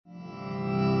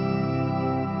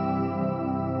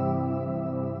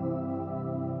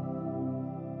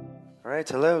right,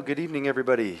 hello, good evening,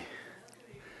 everybody.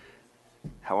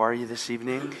 How are you this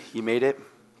evening? You made it?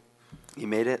 You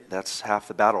made it? That's half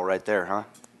the battle right there,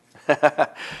 huh?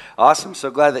 Awesome, so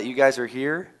glad that you guys are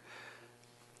here.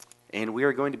 And we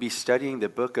are going to be studying the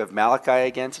book of Malachi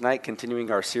again tonight, continuing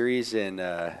our series in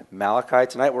Malachi.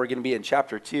 Tonight we're going to be in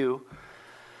chapter 2.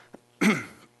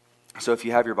 So if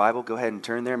you have your Bible, go ahead and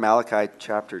turn there, Malachi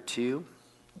chapter 2.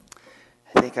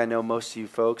 I think I know most of you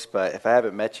folks, but if I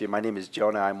haven't met you, my name is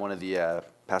Jonah. I'm one of the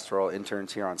pastoral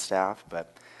interns here on staff.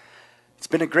 But it's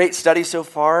been a great study so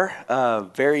far.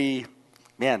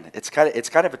 It's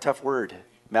kind of a tough word.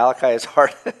 Malachi is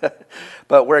hard,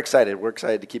 but we're excited. We're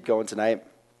excited to keep going tonight.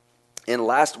 And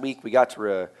last week we got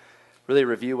to really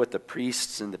review what the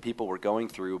priests and the people were going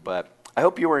through. But I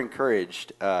hope you were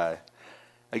encouraged.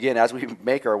 Again, as we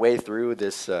make our way through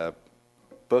this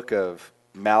book of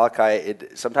Malachi,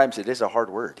 sometimes it is a hard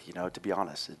word, to be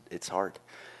honest. It's hard.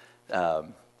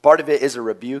 Part of it is a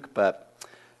rebuke, but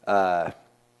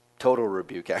total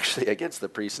rebuke, actually, against the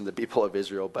priests and the people of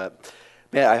Israel. But,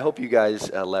 man, I hope you guys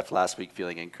left last week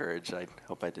feeling encouraged. I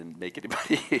hope I didn't make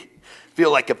anybody feel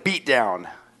like a beatdown.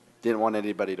 Didn't want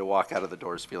anybody to walk out of the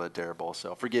doors feeling terrible.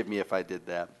 So forgive me if I did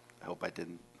that. I hope I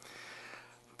didn't.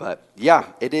 But, yeah,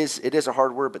 it is a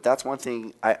hard word, but that's one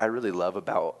thing I really love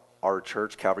about our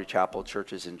church, Calvary Chapel,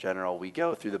 churches in general. We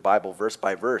go through the Bible verse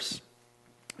by verse.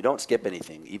 We don't skip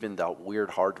anything, even the weird,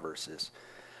 hard verses.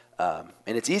 And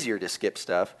it's easier to skip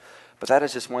stuff, but that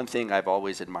is just one thing I've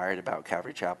always admired about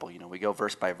Calvary Chapel. We go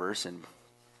verse by verse, and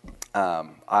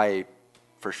I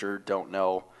for sure don't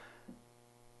know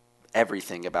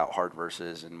everything about hard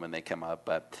verses and when they come up,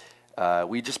 but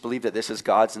we just believe that this is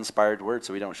God's inspired word,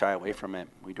 so we don't shy away from it.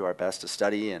 We do our best to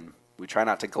study, and we try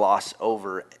not to gloss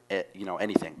over it,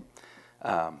 anything.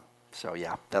 So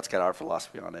yeah, that's kind of our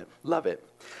philosophy on it. Love it.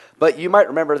 But you might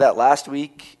remember that last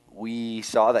week we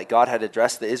saw that God had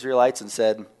addressed the Israelites and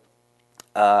said,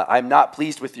 I'm not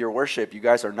pleased with your worship. You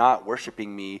guys are not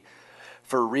worshiping me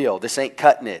for real. This ain't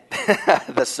cutting it.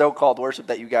 The so-called worship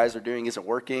that you guys are doing isn't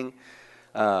working.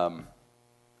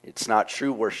 It's not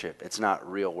true worship. It's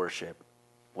not real worship.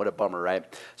 What a bummer, right?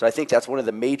 So I think that's one of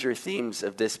the major themes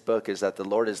of this book, is that the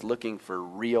Lord is looking for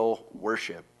real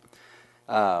worship.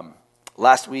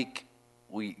 Last week,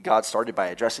 God started by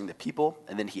addressing the people,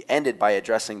 and then he ended by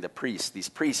addressing the priests. These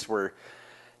priests were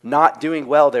not doing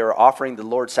well. They were offering the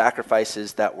Lord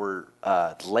sacrifices that were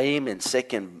lame and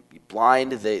sick and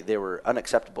blind. They were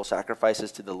unacceptable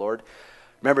sacrifices to the Lord.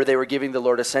 Remember, they were giving the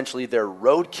Lord essentially their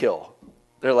roadkill.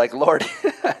 They're like, Lord,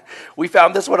 we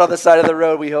found this one on the side of the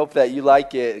road. We hope that you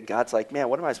like it. And God's like, man,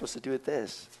 what am I supposed to do with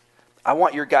this? I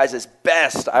want your guys'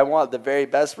 best. I want the very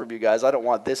best from you guys. I don't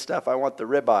want this stuff. I want the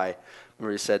ribeye.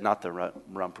 Remember, he said, not the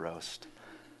rump roast.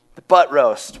 The butt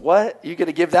roast. What? You going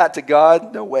to give that to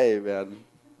God? No way, man.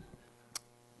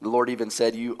 The Lord even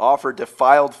said, you offer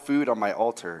defiled food on my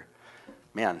altar.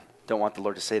 Man, don't want the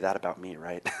Lord to say that about me,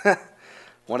 right?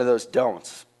 One of those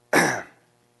don'ts.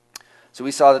 So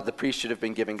we saw that the priests should have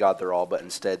been giving God their all, but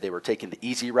instead they were taking the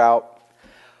easy route,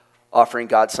 offering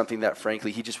God something that,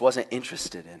 frankly, he just wasn't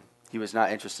interested in. He was not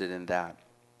interested in that.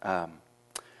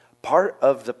 Part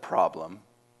of the problem,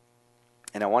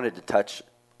 and I wanted to touch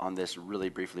on this really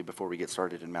briefly before we get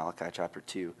started in Malachi chapter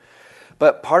 2,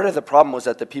 but part of the problem was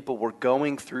that the people were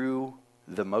going through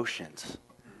the motions.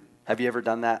 Have you ever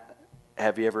done that?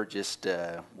 Have you ever just,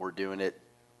 we're doing it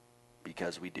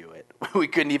because we do it. We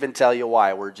couldn't even tell you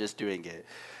why. We're just doing it.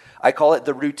 I call it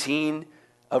the routine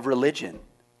of religion.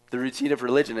 The routine of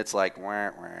religion, it's like,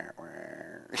 wah, wah,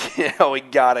 wah. We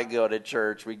got to go to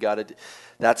church.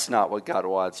 That's not what God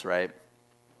wants, right?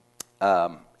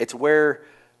 It's where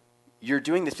you're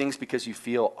doing the things because you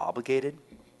feel obligated.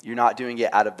 You're not doing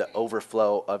it out of the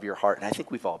overflow of your heart. And I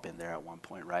think we've all been there at one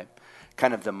point, right?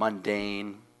 Kind of the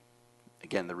mundane,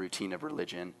 again, the routine of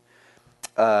religion.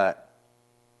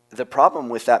 The problem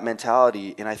with that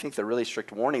mentality, and I think the really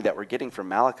strict warning that we're getting from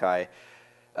Malachi,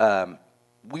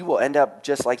 we will end up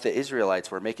just like the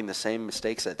Israelites were, making the same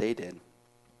mistakes that they did,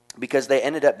 because they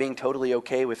ended up being totally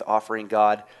okay with offering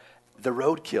God the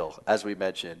roadkill, as we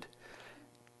mentioned.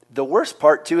 The worst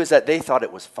part, too, is that they thought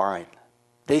it was fine.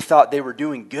 They thought they were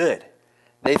doing good.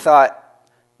 They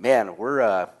thought, man,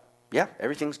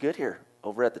 everything's good here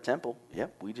over at the temple.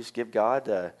 Yep, we just give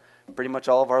God pretty much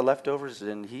all of our leftovers,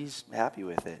 and he's happy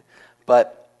with it.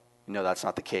 But, that's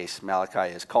not the case.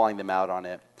 Malachi is calling them out on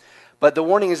it. But the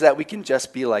warning is that we can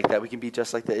just be like that. We can be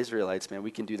just like the Israelites, man.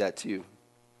 We can do that too.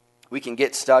 We can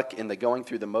get stuck in the going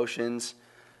through the motions.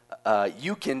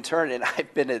 You can turn, and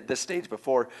I've been at this stage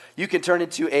before, you can turn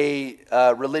into a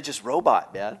religious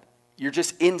robot, man. You're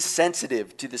just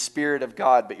insensitive to the Spirit of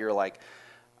God, but you're like,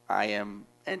 I am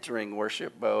entering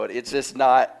worship mode. It's just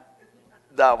not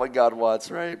what God wants,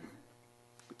 right?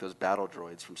 Like those battle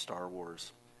droids from Star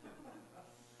Wars.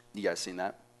 You guys seen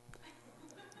that?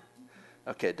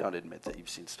 Okay, don't admit that you've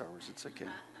seen Star Wars. It's okay.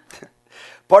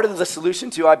 Part of the solution,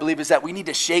 too, I believe, is that we need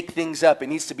to shake things up. It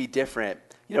needs to be different.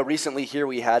 You know, recently here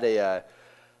we had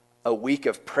a week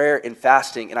of prayer and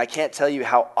fasting, and I can't tell you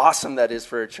how awesome that is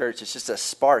for a church. It's just a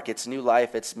spark. It's new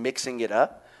life. It's mixing it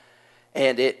up,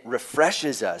 and it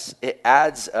refreshes us. It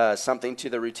adds something to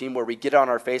the routine where we get on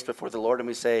our face before the Lord and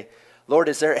we say, Lord,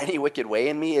 is there any wicked way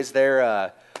in me? Is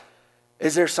there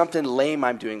something lame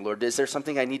I'm doing, Lord? Is there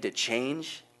something I need to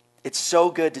change? It's so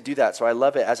good to do that. So I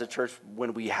love it as a church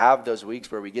when we have those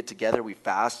weeks where we get together, we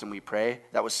fast and we pray.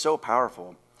 That was so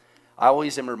powerful. I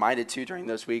always am reminded, too, during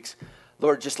those weeks,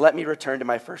 Lord, just let me return to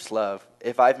my first love.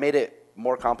 If I've made it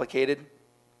more complicated,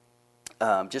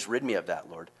 just rid me of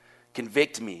that, Lord.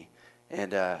 Convict me,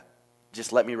 and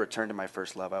just let me return to my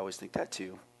first love. I always think that,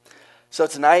 too. So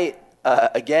tonight,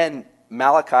 again,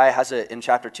 Malachi has in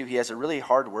chapter 2, he has a really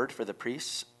hard word for the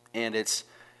priests, and it's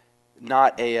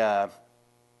not a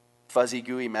fuzzy,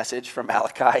 gooey message from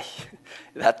Malachi,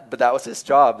 but that was his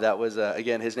job. That was,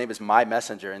 again, his name is My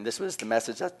Messenger, and this was the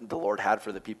message that the Lord had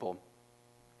for the people.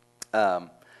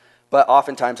 But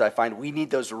oftentimes I find we need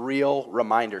those real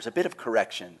reminders, a bit of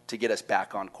correction to get us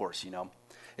back on course, you know.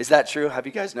 Is that true? Have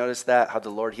you guys noticed that? How the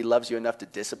Lord, he loves you enough to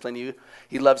discipline you.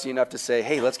 He loves you enough to say,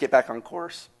 hey, let's get back on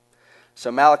course.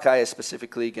 So Malachi is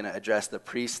specifically going to address the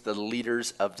priests, the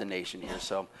leaders of the nation here.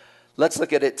 So let's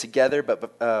look at it together,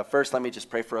 but first let me just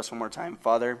pray for us one more time.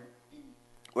 Father,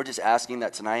 we're just asking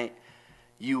that tonight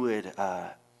you would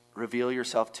reveal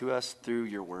yourself to us through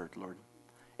your word, Lord.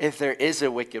 If there is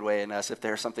a wicked way in us, if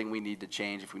there's something we need to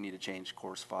change, if we need to change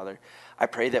course, Father, I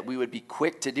pray that we would be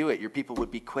quick to do it. Your people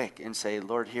would be quick and say,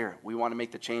 Lord, here, we want to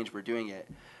make the change. We're doing it.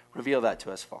 Reveal that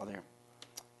to us, Father.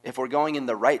 If we're going in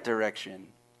the right direction,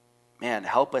 man,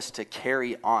 help us to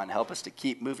carry on. Help us to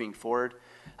keep moving forward.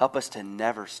 Help us to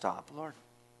never stop, Lord.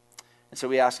 And so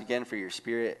we ask again for your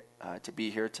Spirit to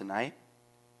be here tonight.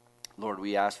 Lord,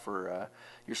 we ask for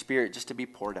your Spirit just to be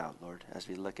poured out, Lord, as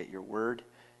we look at your word.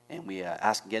 And we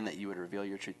ask again that you would reveal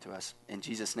your truth to us. In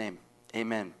Jesus' name,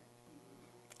 amen.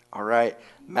 All right,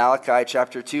 Malachi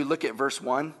chapter 2, look at verse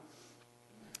 1.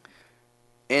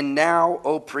 And now,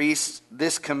 O priests,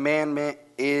 this commandment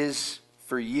is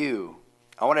for you.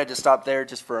 I wanted to stop there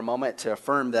just for a moment to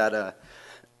affirm that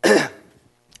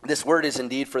this word is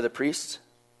indeed for the priests.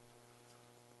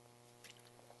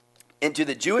 And to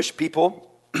the Jewish people,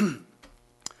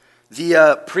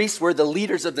 the priests were the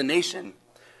leaders of the nation.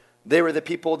 They were the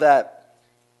people that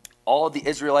all of the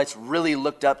Israelites really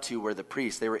looked up to were the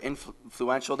priests. They were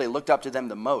influential. They looked up to them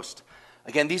the most.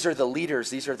 Again, these are the leaders.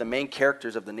 These are the main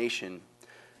characters of the nation.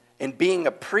 And being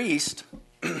a priest,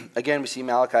 again, we see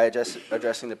Malachi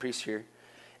addressing the priests here.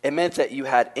 It meant that you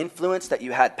had influence, that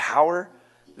you had power,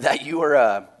 that you were,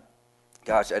 I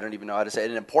don't even know how to say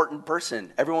it, an important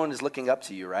person. Everyone is looking up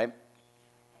to you, right?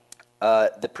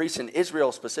 The priests in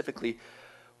Israel specifically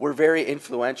were very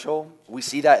influential. We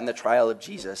see that in the trial of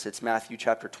Jesus. It's Matthew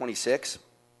chapter 26.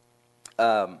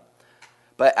 But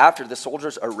after the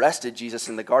soldiers arrested Jesus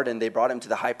in the garden, they brought him to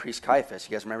the high priest Caiaphas.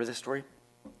 You guys remember this story?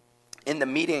 In the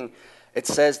meeting, it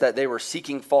says that they were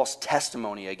seeking false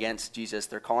testimony against Jesus.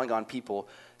 They're calling on people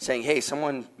saying, hey,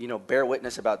 someone, bear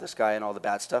witness about this guy and all the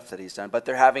bad stuff that he's done. But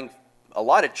they're having a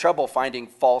lot of trouble finding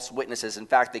false witnesses. In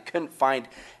fact, they couldn't find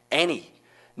any.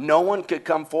 No one could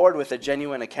come forward with a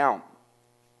genuine account.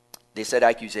 They said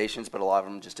accusations, but a lot of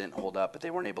them just didn't hold up, but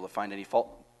they weren't able to find any fault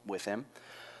with him.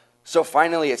 So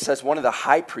finally, it says one of the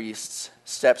high priests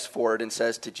steps forward and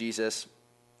says to Jesus,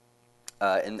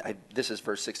 this is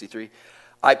verse 63,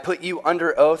 I put you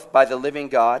under oath by the living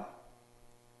God.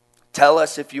 Tell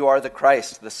us if you are the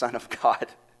Christ, the Son of God.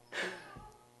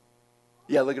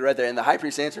 Yeah, look at it right there. And the high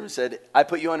priest answered and said, I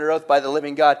put you under oath by the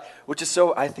living God, which is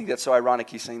I think that's so ironic.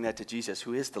 He's saying that to Jesus,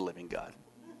 who is the living God.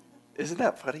 Isn't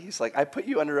that funny? He's like, I put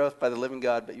you under oath by the living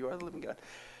God, but you are the living God.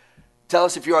 Tell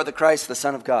us if you are the Christ, the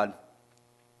Son of God.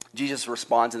 Jesus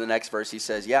responds in the next verse. He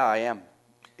says, yeah, I am.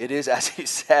 It is as he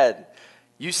said.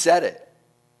 You said it.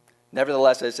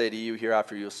 Nevertheless, I say to you,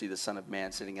 hereafter you'll see the Son of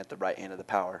Man sitting at the right hand of the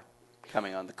power,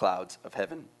 coming on the clouds of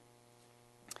heaven.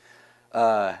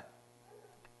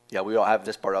 We don't have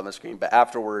this part on the screen, but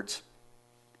afterwards,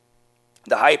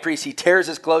 the high priest, he tears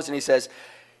his clothes and he says,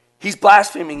 he's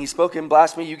blaspheming. He's spoken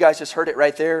blasphemy. You guys just heard it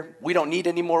right there. We don't need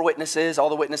any more witnesses. All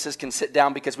the witnesses can sit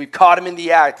down because we've caught him in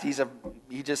the act.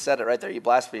 He just said it right there. He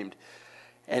blasphemed.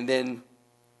 And then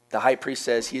The high priest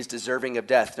says he is deserving of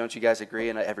death. Don't you guys agree?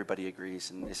 And everybody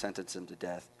agrees, and they sentence him to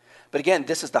death. But again,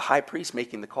 this is the high priest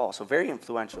making the call, so very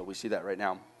influential. We see that right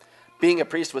now. Being a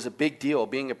priest was a big deal.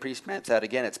 Being a priest meant that,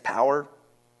 again, it's power.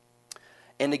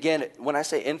 And again, when I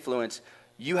say influence,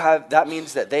 that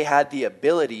means that they had the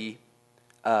ability,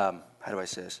 how do I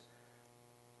say this?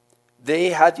 They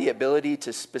had the ability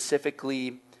to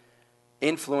specifically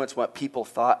influence what people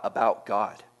thought about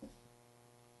God.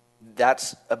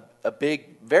 That's a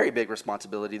big, very big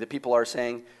responsibility. The people are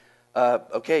saying,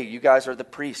 okay, you guys are the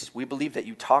priests. We believe that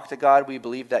you talk to God. We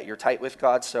believe that you're tight with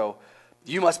God, so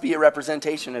you must be a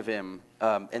representation of him.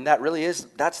 And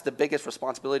that's the biggest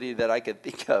responsibility that I could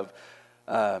think of.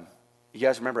 You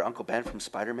guys remember Uncle Ben from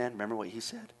Spider-Man? Remember what he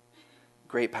said?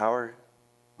 Great power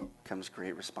comes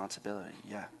great responsibility.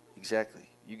 Yeah, exactly.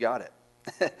 You got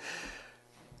it.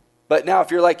 But now,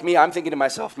 if you're like me, I'm thinking to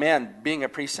myself, man, being a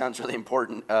priest sounds really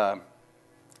important.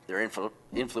 They're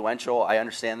influential. I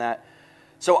understand that.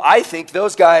 So I think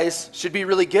those guys should be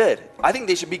really good. I think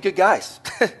they should be good guys.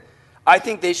 I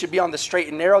think they should be on the straight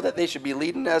and narrow, that they should be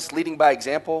leading us, leading by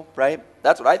example, right?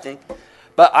 That's what I think.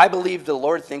 But I believe the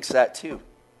Lord thinks that too.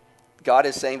 God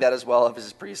is saying that as well of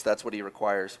his priests. That's what he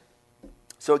requires.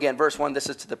 So again, verse 1, this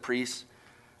is to the priests.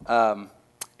 And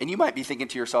you might be thinking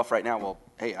to yourself right now, well,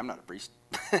 hey, I'm not a priest.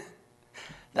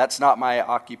 That's not my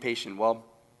occupation. Well,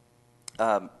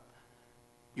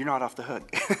 you're not off the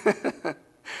hook.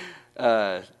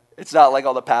 It's not like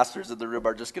all the pastors in the room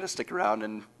are just going to stick around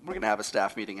and we're going to have a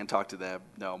staff meeting and talk to them.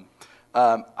 No.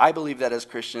 I believe that as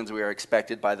Christians, we are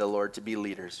expected by the Lord to be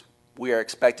leaders. We are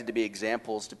expected to be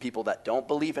examples to people that don't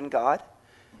believe in God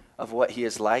of what he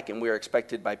is like, and we are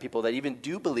expected by people that even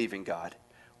do believe in God.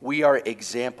 We are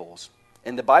examples.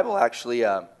 And the Bible actually,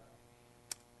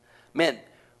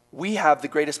 we have the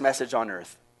greatest message on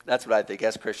earth. That's what I think.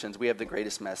 As Christians, we have the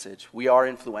greatest message. We are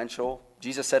influential.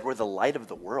 Jesus said we're the light of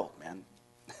the world, man.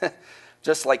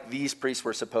 Just like these priests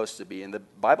were supposed to be. And the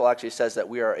Bible actually says that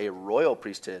we are a royal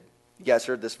priesthood. You guys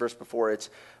heard this verse before. It's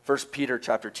 1 Peter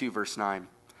chapter 2, verse 9.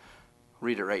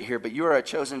 Read it right here. But you are a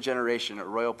chosen generation, a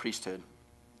royal priesthood,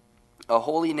 a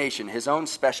holy nation, his own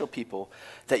special people,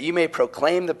 that you may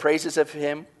proclaim the praises of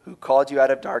him who called you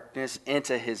out of darkness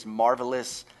into his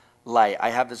marvelous light. I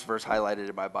have this verse highlighted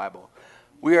in my Bible.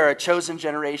 We are a chosen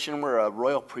generation. We're a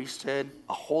royal priesthood,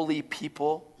 a holy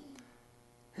people,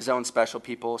 his own special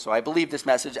people. So I believe this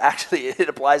message, actually, it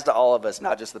applies to all of us,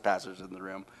 not just the pastors in the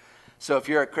room. So if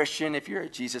you're a Christian, if you're a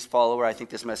Jesus follower, I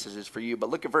think this message is for you. But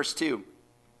look at verse 2.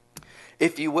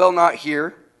 If you will not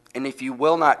hear, and if you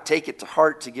will not take it to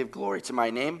heart to give glory to my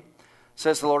name,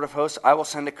 says the Lord of hosts, I will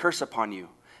send a curse upon you,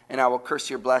 and I will curse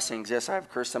your blessings. Yes, I have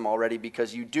cursed them already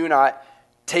because you do not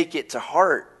take it to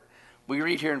heart. We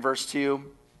read here in verse 2,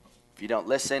 if you don't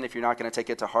listen, if you're not going to take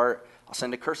it to heart, I'll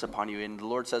send a curse upon you. And the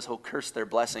Lord says he'll curse their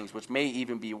blessings, which may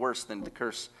even be worse than the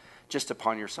curse just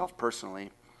upon yourself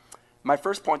personally. My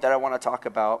first point that I want to talk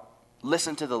about,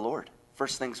 listen to the Lord.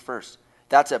 First things first.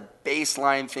 That's a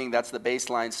baseline thing. That's the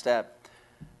baseline step.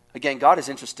 Again, God is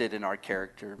interested in our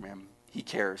character, man. He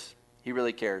cares. He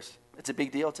really cares. It's a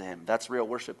big deal to him. That's real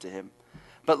worship to him.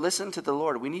 But listen to the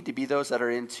Lord. We need to be those that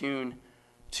are in tune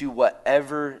to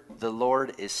whatever the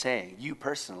Lord is saying. You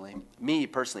personally, me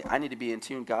personally, I need to be in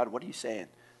tune. God, what are you saying?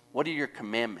 What are your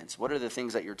commandments? What are the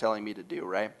things that you're telling me to do,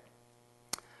 right?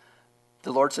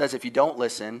 The Lord says if you don't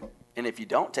listen and if you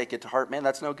don't take it to heart, man,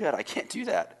 that's no good. I can't do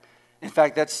that. In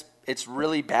fact, it's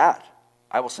really bad.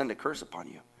 I will send a curse upon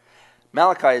you.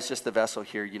 Malachi is just the vessel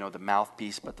here, the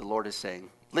mouthpiece, but the Lord is saying,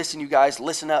 listen, you guys,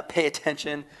 listen up, pay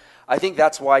attention. I think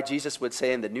that's why Jesus would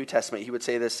say in the New Testament, he would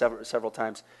say this several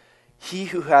times, he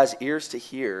who has ears to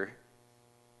hear,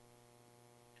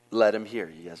 let him hear.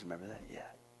 You guys remember that? Yeah.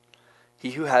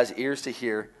 He who has ears to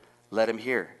hear, let him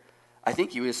hear. I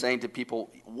think he was saying to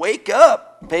people, wake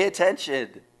up, pay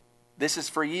attention. This is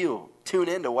for you. Tune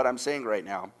into what I'm saying right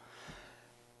now.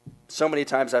 So many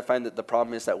times I find that the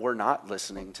problem is that we're not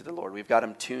listening to the Lord. We've got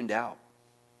him tuned out.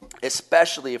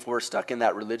 Especially if we're stuck in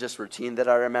that religious routine that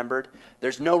I remembered.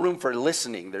 There's no room for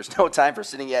listening. There's no time for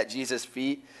sitting at Jesus'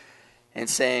 feet and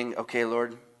saying, okay,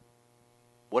 Lord,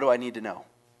 what do I need to know?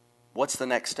 What's the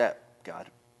next step, God?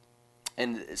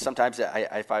 And sometimes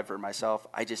I find for myself,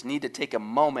 I just need to take a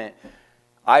moment.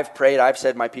 I've prayed, I've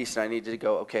said my piece, and I need to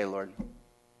go, okay, Lord,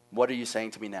 what are you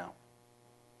saying to me now?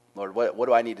 Lord, what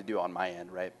do I need to do on my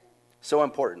end, right? So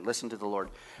important. Listen to the Lord.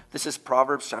 This is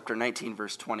Proverbs chapter 19,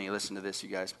 verse 20. Listen to this, you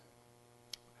guys.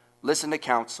 Listen to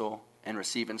counsel and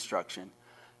receive instruction,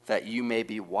 that you may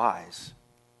be wise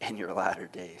in your latter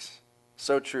days.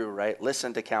 So true, right?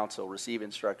 Listen to counsel, receive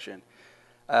instruction.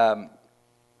 I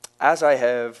as I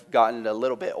have gotten a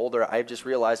little bit older, I've just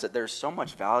realized that there's so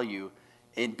much value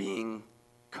in being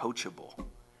coachable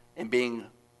and being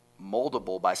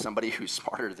moldable by somebody who's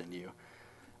smarter than you.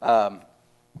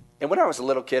 And when I was a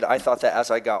little kid, I thought that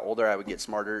as I got older, I would get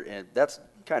smarter, and that's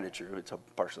kind of true. It's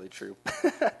partially true.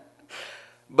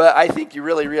 But I think you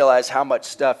really realize how much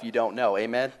stuff you don't know.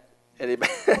 Amen? And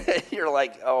you're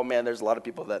like, oh, man, there's a lot of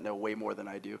people that know way more than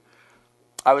I do.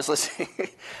 I was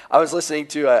listening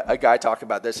to a guy talk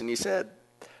about this, and he said,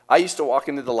 I used to walk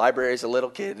into the library as a little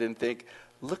kid and think,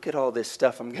 look at all this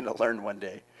stuff I'm going to learn one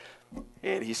day.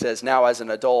 And he says, now as an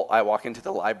adult, I walk into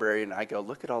the library and I go,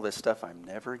 look at all this stuff I'm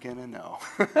never going to know.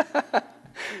 And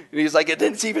he's like,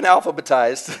 it's even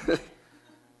alphabetized.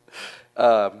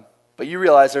 But you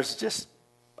realize there's just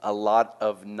a lot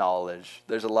of knowledge.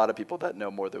 There's a lot of people that know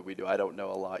more than we do. I don't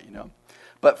know a lot,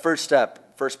 But first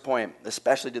step, first point,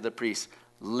 especially to the priests,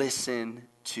 listen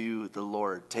to the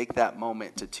Lord. Take that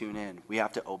moment to tune in. We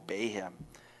have to obey him.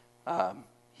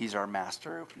 He's our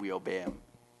master. We obey him.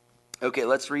 Okay,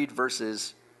 let's read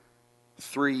verses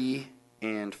 3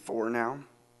 and 4 now.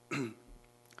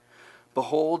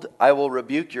 Behold, I will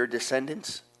rebuke your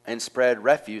descendants and spread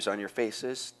refuse on your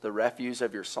faces, the refuse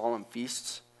of your solemn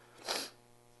feasts,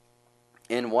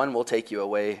 and one will take you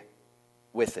away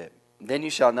with it. Then you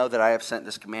shall know that I have sent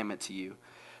this commandment to you,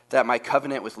 that my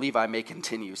covenant with Levi may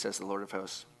continue, says the Lord of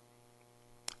hosts.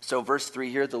 So verse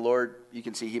 3 here, the Lord, you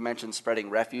can see he mentions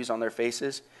spreading refuse on their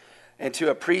faces. And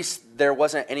to a priest, there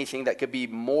wasn't anything that could be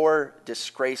more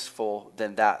disgraceful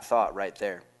than that thought right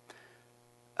there.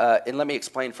 And let me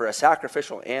explain, for a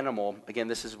sacrificial animal, again,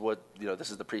 this is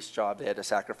the priest's job. They had to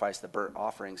sacrifice the burnt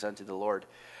offerings unto the Lord.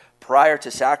 Prior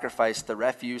to sacrifice, the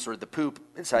refuse or the poop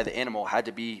inside the animal had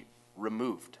to be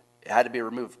removed. It had to be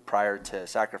removed prior to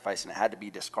sacrifice, and it had to be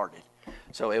discarded.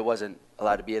 So it wasn't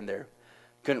allowed to be in there.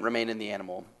 Couldn't remain in the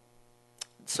animal.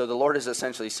 So the Lord is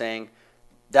essentially saying,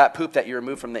 that poop that you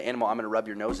remove from the animal, I'm going to rub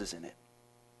your noses in it.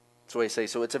 That's what he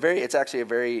says. So it's actually a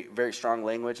very, very strong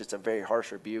language. It's a very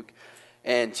harsh rebuke.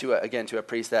 And to a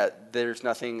priest, that there's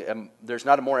not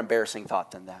a more embarrassing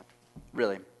thought than that,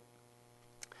 really.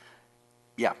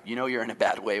 Yeah, you're in a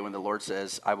bad way when the Lord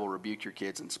says, I will rebuke your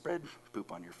kids and spread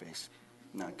poop on your face.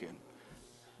 Not good.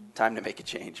 Time to make a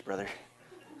change, brother.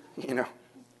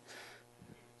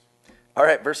 All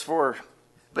right, verse 4.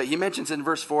 But he mentions in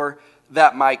verse 4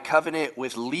 that my covenant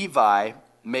with Levi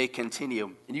may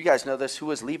continue. And you guys know this. Who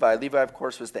was Levi? Levi, of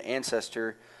course, was the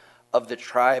ancestor of the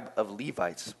tribe of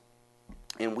Levites.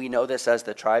 And we know this as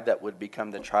the tribe that would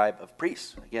become the tribe of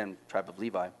priests. Again, tribe of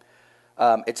Levi.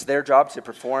 It's their job to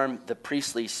perform the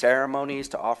priestly ceremonies,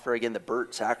 to offer, again, the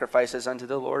burnt sacrifices unto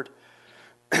the Lord.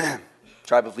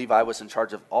 Tribe of Levi was in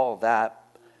charge of all that.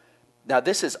 Now,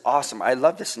 this is awesome. I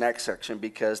love this next section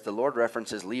because the Lord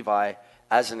references Levi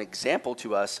as an example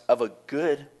to us of a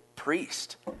good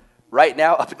priest. Right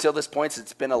now, up until this point,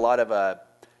 it's been a lot of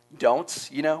don'ts,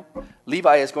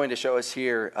 Levi is going to show us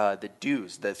here the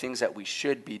do's, the things that we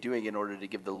should be doing in order to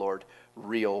give the Lord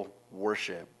real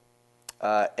worship.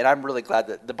 And I'm really glad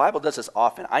that the Bible does this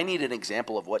often. I need an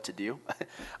example of what to do.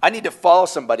 I need to follow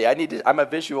somebody. I'm a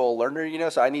visual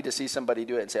learner, so I need to see somebody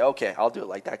do it and say, okay, I'll do it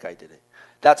like that guy did it.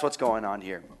 That's what's going on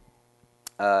here.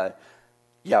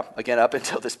 Again, up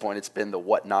until this point, it's been the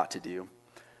what not to do.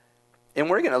 And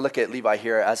we're going to look at Levi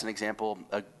here as an example,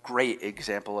 a great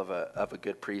example of a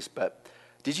good priest. But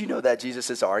did you know that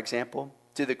Jesus is our example?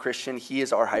 To the Christian, he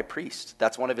is our high priest.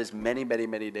 That's one of his many, many,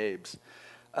 many names.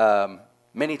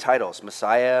 Many titles: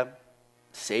 Messiah,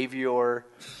 Savior.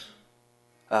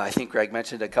 I think Greg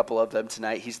mentioned a couple of them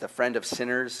tonight. He's the friend of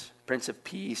sinners, Prince of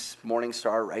Peace, Morning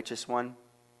Star, Righteous One.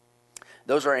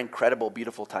 Those are incredible,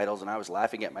 beautiful titles, and I was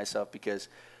laughing at myself because,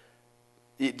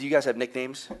 do you guys have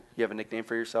nicknames? You have a nickname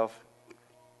for yourself?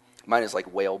 Mine is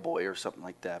like Whale Boy or something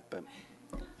like that, but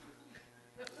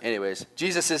anyways,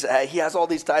 Jesus he has all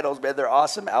these titles, man. They're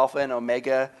awesome. Alpha and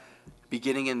Omega,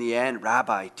 beginning and the end,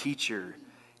 Rabbi, Teacher,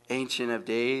 Ancient of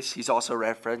Days. He's also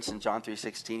referenced in John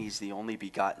 3:16. He's the only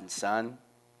begotten Son,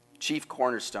 Chief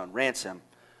Cornerstone, Ransom,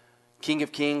 King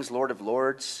of Kings, Lord of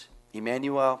Lords,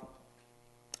 Emmanuel,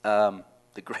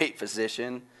 the Great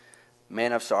Physician,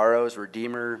 Man of Sorrows,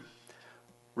 Redeemer,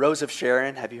 Rose of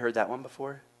Sharon. Have you heard that one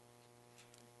before?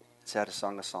 Is that a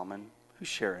Song of Solomon? Who's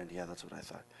Sharon? Yeah, that's what I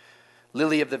thought.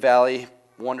 Lily of the Valley,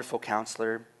 Wonderful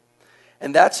Counselor.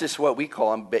 And that's just what we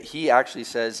call him, but he actually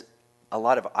says a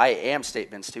lot of I am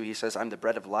statements too. He says, I'm the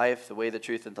bread of life, the way, the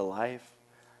truth, and the life.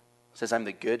 He says, I'm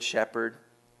the good shepherd.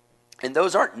 And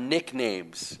those aren't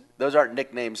nicknames. Those aren't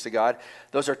nicknames to God.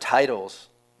 Those are titles.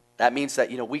 That means that,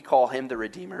 we call him the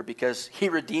Redeemer because he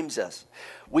redeems us.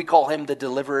 We call him the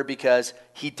Deliverer because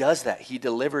he does that. He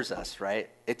delivers us,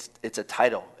 right? It's a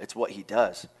title. It's what he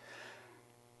does.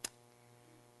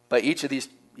 But each of these,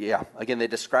 again, they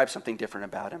describe something different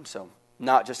about him. So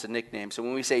not just a nickname. So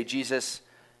when we say Jesus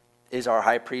is our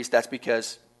high priest, that's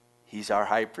because he's our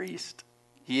high priest.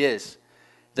 He is.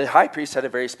 The high priest had a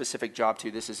very specific job too.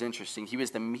 This is interesting. He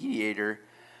was the mediator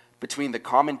between the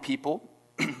common people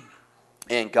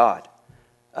and God.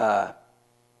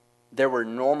 There were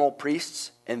normal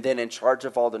priests, and then in charge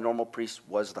of all the normal priests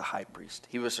was the high priest.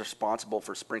 He was responsible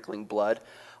for sprinkling blood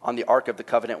on the Ark of the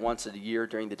Covenant once a year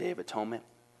during the Day of Atonement.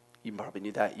 You probably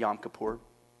knew that, Yom Kippur.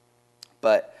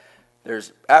 But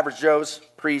there's average Joes,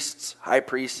 priests, high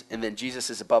priests, and then Jesus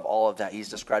is above all of that. He's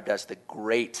described as the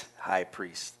great high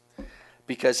priest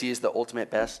because he is the ultimate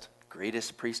best,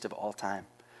 greatest priest of all time.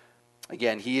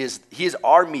 Again, he is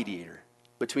our mediator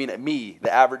between me,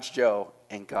 the average Joe,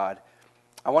 and God.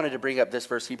 I wanted to bring up this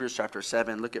verse, Hebrews chapter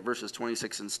 7. Look at verses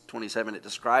 26 and 27. It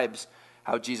describes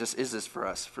how Jesus is this for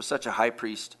us. For such a high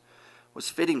priest was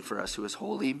fitting for us, who is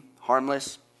holy,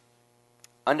 harmless,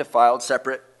 undefiled,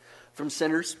 separate from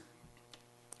sinners,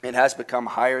 and has become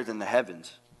higher than the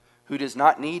heavens, who does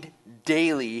not need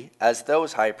daily, as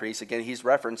those high priests, again, he's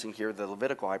referencing here the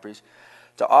Levitical high priest,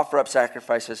 to offer up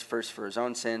sacrifices first for his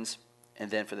own sins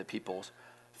and then for the people's.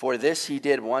 For this he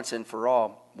did once and for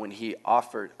all when he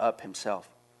offered up himself.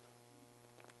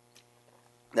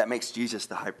 That makes Jesus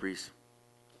the high priest.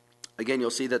 Again,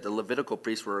 you'll see that the Levitical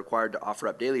priests were required to offer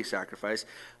up daily sacrifice.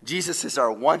 Jesus is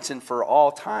our once and for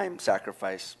all time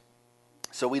sacrifice.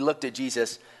 So we looked at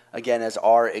Jesus, again, as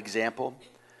our example.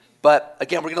 But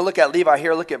again, we're going to look at Levi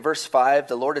here. Look at verse 5.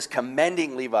 The Lord is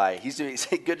commending Levi. He's doing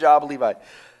a good job, Levi.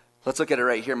 Let's look at it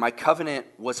right here. My covenant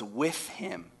was with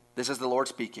him. This is the Lord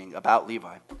speaking about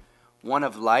Levi. One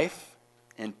of life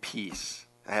and peace.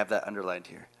 I have that underlined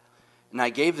here. And I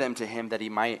gave them to him that he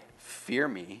might fear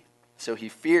me. So he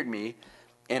feared me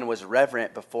and was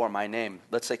reverent before my name.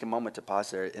 Let's take a moment to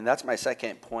pause there. And that's my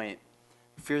second point.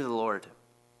 Fear the Lord.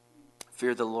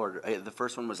 Fear the Lord. The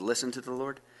first one was listen to the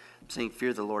Lord. I'm saying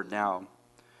fear the Lord now.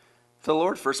 The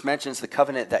Lord first mentions the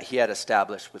covenant that he had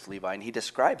established with Levi, and he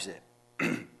describes it.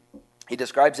 He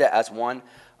describes it as one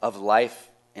of life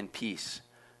and peace.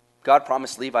 God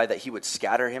promised Levi that he would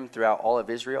scatter him throughout all of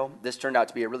Israel. This turned out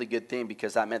to be a really good thing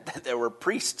because that meant that there were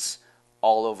priests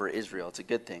all over Israel. It's a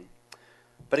good thing.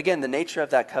 But again, the nature of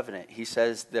that covenant, he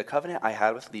says, the covenant I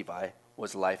had with Levi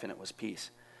was life and it was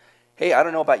peace. Hey, I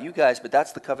don't know about you guys, but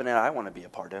that's the covenant I want to be a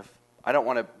part of. I don't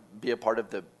want to be a part of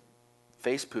the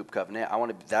face poop covenant.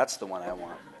 That's the one I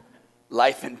want.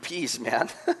 Life and peace, man.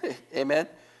 Amen.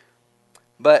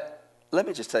 But let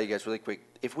me just tell you guys really quick.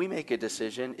 If you make a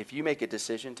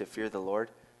decision to fear the Lord,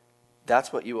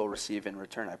 that's what you will receive in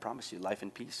return. I promise you, life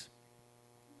and peace.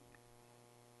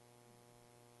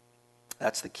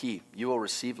 That's the key. You will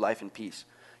receive life and peace.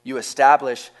 You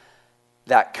establish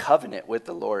that covenant with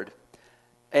the Lord.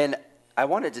 And I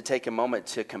wanted to take a moment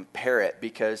to compare it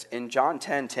because in John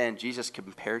 10:10, Jesus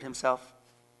compared himself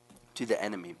to the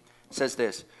enemy. It says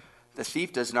this, the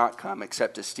thief does not come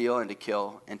except to steal and to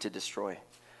kill and to destroy.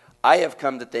 I have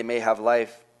come that they may have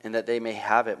life and that they may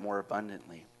have it more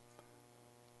abundantly.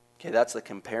 Okay, that's the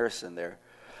comparison there.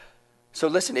 So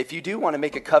listen, if you do want to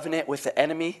make a covenant with the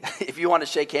enemy, if you want to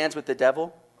shake hands with the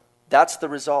devil, that's the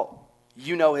result.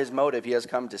 You know his motive. He has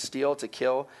come to steal, to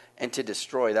kill, and to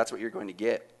destroy. That's what you're going to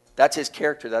get. That's his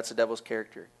character. That's the devil's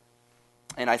character.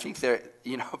 And I think that,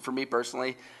 for me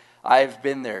personally, I've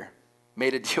been there,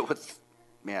 made a deal with,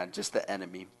 just the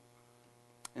enemy.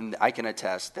 And I can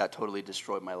attest that totally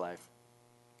destroyed my life.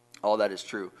 All that is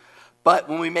true. But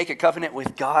when we make a covenant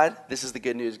with God, this is the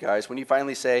good news, guys. When you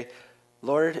finally say,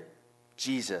 Lord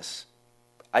Jesus,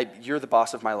 you're the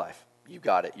boss of my life. You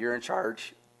got it. You're in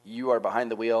charge. You are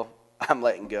behind the wheel. I'm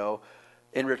letting go.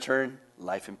 In return,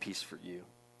 life and peace for you.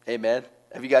 Amen.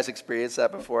 Have you guys experienced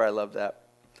that before? I love that.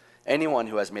 Anyone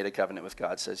who has made a covenant with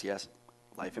God says yes.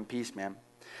 Life and peace, man.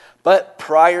 But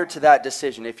prior to that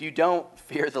decision, if you don't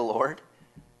fear the Lord,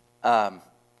 the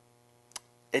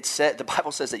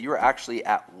Bible says that you are actually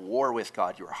at war with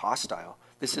God. You are hostile.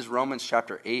 This is Romans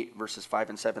chapter 8, verses 5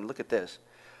 and 7. Look at this.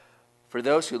 For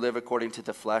those who live according to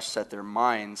the flesh set their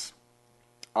minds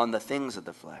on the things of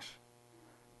the flesh.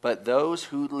 But those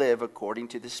who live according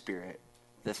to the Spirit,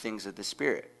 the things of the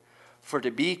Spirit. For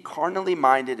to be carnally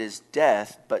minded is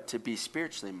death, but to be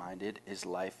spiritually minded is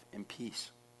life and peace.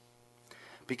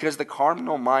 Because the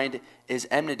carnal mind is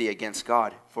enmity against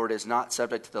God, for it is not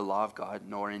subject to the law of God,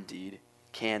 nor indeed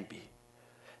can be.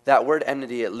 That word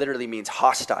enmity, it literally means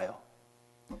hostile,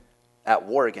 at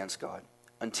war against God.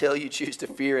 Until you choose to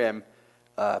fear him,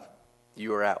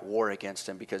 you are at war against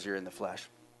him because you're in the flesh.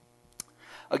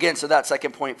 Again, so that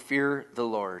second point, fear the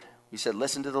Lord. We said,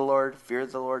 listen to the Lord, fear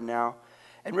the Lord now.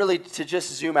 And really, to just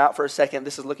zoom out for a second,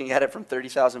 this is looking at it from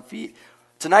 30,000 feet.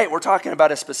 Tonight, we're talking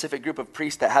about a specific group of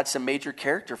priests that had some major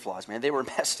character flaws, man. They were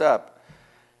messed up.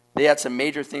 They had some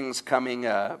major things coming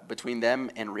between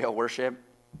them and real worship.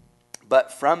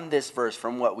 But from this verse,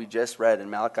 from what we just read in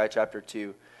Malachi Chapter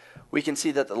 2, we can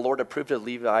see that the Lord approved of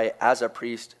Levi as a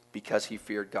priest because he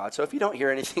feared God. So if you don't hear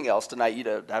anything else tonight, you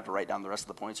don't have to write down the rest of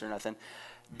the points or nothing.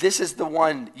 This is the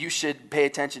one you should pay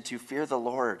attention to. Fear the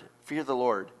Lord. Fear the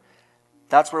Lord.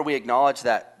 That's where we acknowledge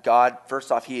that God,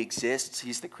 first off, he exists.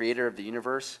 He's the creator of the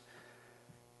universe.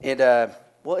 And,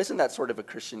 well, isn't that sort of a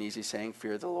Christian easy saying,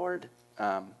 fear the Lord?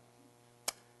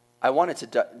 I wanted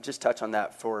to just touch on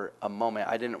that for a moment.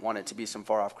 I didn't want it to be some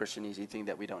far-off Christian easy thing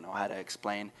that we don't know how to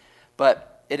explain.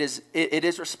 But it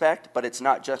is respect, but it's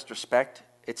not just respect.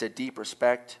 It's a deep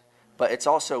respect, but it's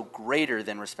also greater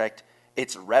than respect.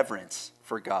 It's reverence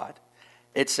for God.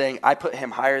 It's saying, I put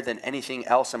him higher than anything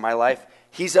else in my life.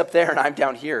 He's up there and I'm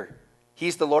down here.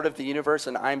 He's the Lord of the universe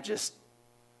and I'm just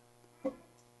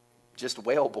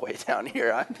whale boy down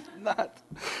here.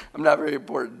 I'm not very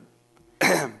important.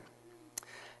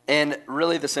 And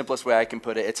really the simplest way I can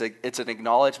put it, it's an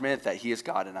acknowledgement that he is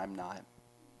God and I'm not.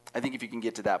 I think if you can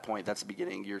get to that point, that's the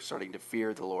beginning. You're starting to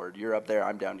fear the Lord. You're up there,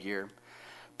 I'm down here.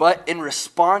 But in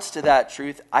response to that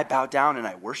truth, I bow down and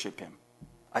I worship him.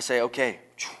 I say, okay,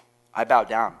 I bow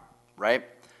down, right?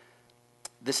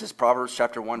 This is Proverbs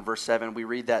chapter 1, verse 7. We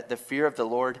read that the fear of the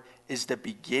Lord is the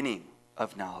beginning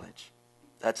of knowledge.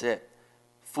 That's it.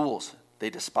 Fools, they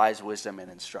despise wisdom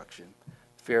and instruction.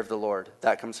 Fear of the Lord,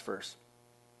 that comes first.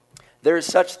 There is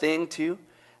such thing, too,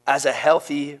 as a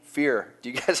healthy fear. Do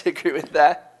you guys agree with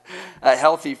that? A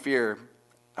healthy fear.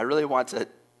 I really want to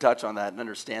touch on that and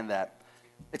understand that.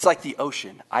 It's like the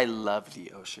ocean. I love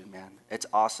the ocean, man. It's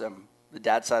awesome. My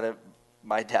dad's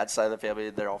side of the family,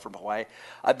 they're all from Hawaii.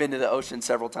 I've been to the ocean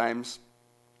several times.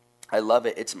 I love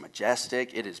it. It's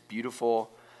majestic. It is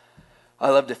beautiful. I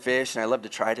love to fish, and I love to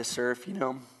try to surf,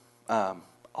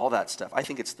 all that stuff. I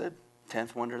think it's the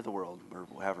 10th wonder of the world, or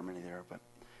however many there are. But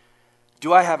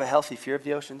do I have a healthy fear of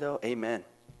the ocean, though? Amen.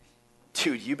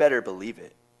 Dude, you better believe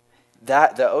it.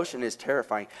 That the ocean is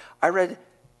terrifying. I read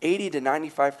 80 to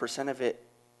 95% of it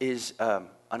is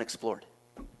unexplored.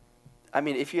 I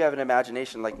mean, if you have an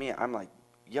imagination like me, I'm like,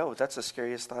 yo, that's the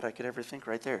scariest thought I could ever think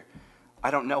right there.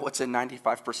 I don't know what's in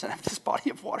 95% of this body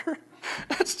of water.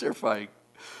 That's terrifying.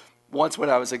 Once when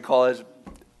I was in college,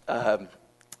 me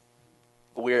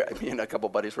and a couple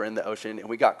buddies were in the ocean, and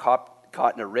we got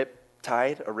caught in a rip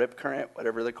tide, a rip current,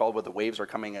 whatever they're called, where the waves are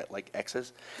coming at like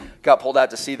X's. Got pulled out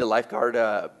to sea. The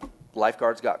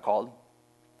lifeguards got called.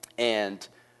 And,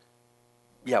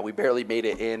 yeah, we barely made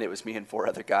it in. It was me and 4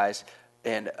 other guys.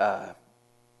 And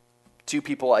 2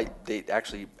 people, they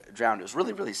actually drowned. It was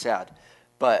really, really sad.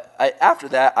 But after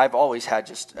that, I've always had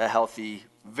just a healthy,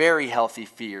 very healthy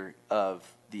fear of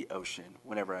the ocean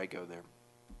whenever I go there.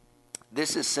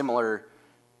 This is similar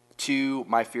to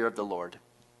my fear of the Lord,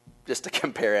 just to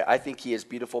compare it. I think he is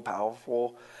beautiful,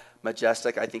 powerful,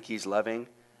 majestic. I think he's loving.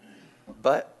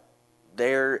 But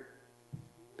there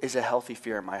is a healthy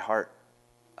fear in my heart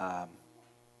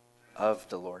of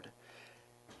the Lord.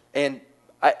 And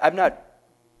I'm not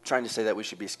trying to say that we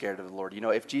should be scared of the Lord.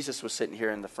 If Jesus was sitting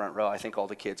here in the front row, I think all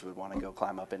the kids would want to go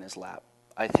climb up in his lap.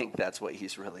 I think that's what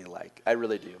he's really like. I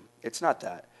really do. It's not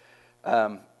that.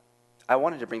 I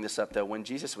wanted to bring this up, though. When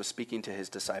Jesus was speaking to his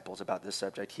disciples about this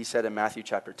subject, he said in Matthew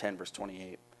chapter 10, verse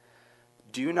 28,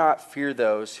 "Do not fear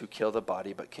those who kill the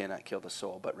body but cannot kill the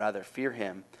soul, but rather fear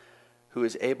him who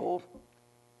is able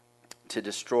to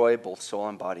destroy both soul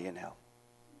and body in hell."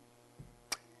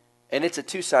 And it's a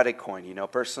two-sided coin.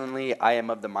 Personally, I am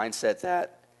of the mindset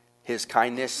that his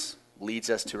kindness leads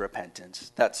us to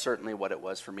repentance. That's certainly what it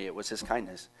was for me. It was his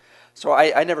kindness. So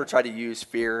I never try to use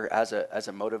fear as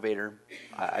a motivator.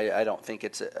 I don't think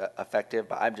it's effective,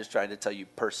 but I'm just trying to tell you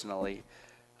personally,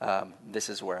 this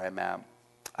is where I'm at.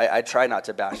 I try not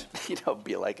to bash,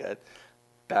 be like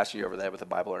bash you over the head with the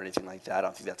Bible or anything like that. I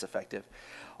don't think that's effective.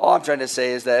 All I'm trying to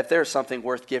say is that if there's something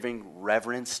worth giving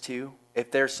reverence to, if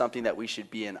there's something that we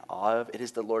should be in awe of, it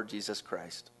is the Lord Jesus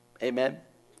Christ. Amen?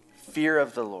 Fear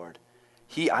of the Lord.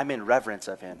 I'm in reverence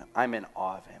of him. I'm in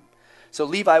awe of him. So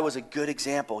Levi was a good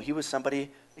example. He was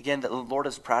somebody, again, that the Lord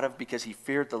is proud of because he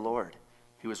feared the Lord.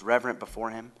 He was reverent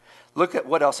before him. Look at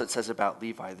what else it says about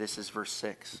Levi. This is verse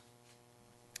 6.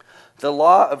 "The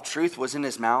law of truth was in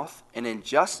his mouth, and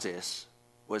injustice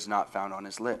was not found on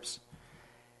his lips.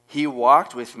 He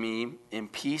walked with me in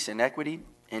peace and equity,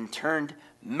 and turned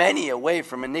many away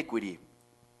from iniquity.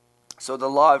 So the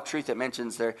law of truth it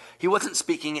mentions there, he wasn't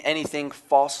speaking anything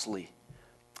falsely.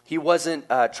 He wasn't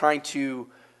trying to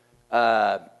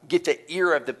get the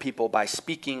ear of the people by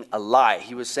speaking a lie.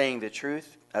 He was saying the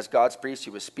truth. As God's priest, he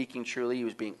was speaking truly. He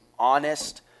was being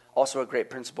honest. Also a great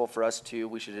principle for us too.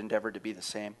 We should endeavor to be the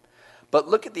same. But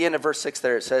look at the end of verse 6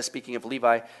 there. It says, speaking of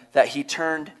Levi, that he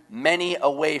turned many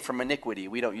away from iniquity.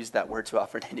 We don't use that word too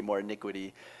often anymore,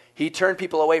 iniquity. He turned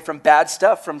people away from bad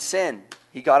stuff, from sin.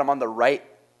 He got them on the right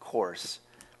course.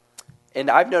 And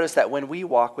I've noticed that when we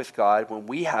walk with God, when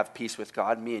we have peace with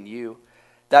God, me and you,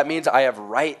 that means I have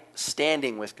right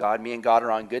standing with God. Me and God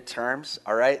are on good terms.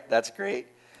 All right, that's great.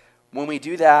 When we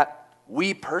do that,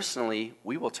 we personally,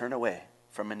 we will turn away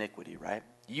from iniquity, right?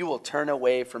 You will turn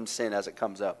away from sin as it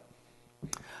comes up.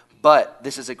 But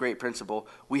this is a great principle.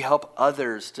 We help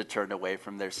others to turn away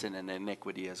from their sin and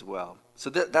iniquity as well. So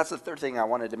that's the third thing I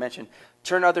wanted to mention.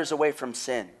 Turn others away from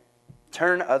sin.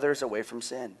 Turn others away from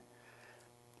sin.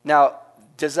 Now,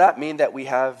 does that mean that we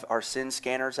have our sin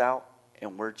scanners out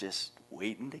and we're just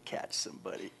waiting to catch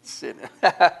somebody sinning?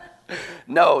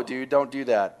 No, dude, don't do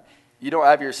that. You don't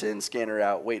have your sin scanner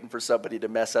out waiting for somebody to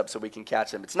mess up so we can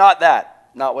catch them. It's not that.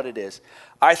 Not what it is.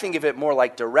 I think of it more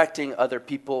like directing other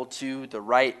people to the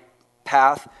right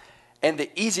path. And the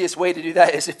easiest way to do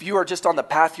that is if you are just on the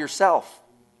path yourself.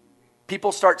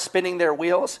 People start spinning their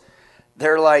wheels.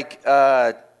 They're like,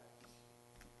 they're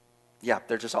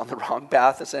just on the wrong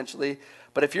path, essentially.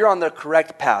 But if you're on the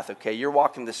correct path, okay, you're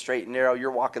walking the straight and narrow,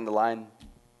 you're walking the line.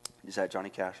 Is that Johnny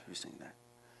Cash? Who's singing that?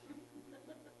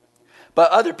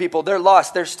 But other people, they're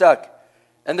lost, they're stuck.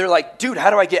 And they're like, dude, how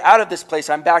do I get out of this place?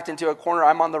 I'm backed into a corner,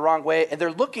 I'm on the wrong way. And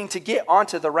they're looking to get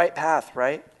onto the right path,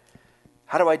 right?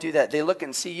 How do I do that? They look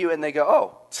and see you and they go,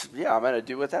 oh, yeah, I'm going to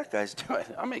do what that guy's doing.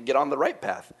 I'm going to get on the right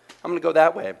path. I'm going to go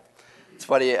that way. It's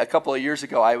funny, a couple of years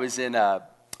ago, I was in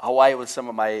Hawaii with some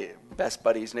of my best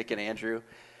buddies, Nick and Andrew.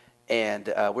 And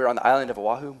we were on the island of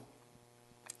Oahu.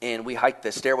 And we hiked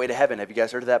the Stairway to Heaven. Have you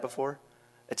guys heard of that before?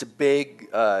 It's a big,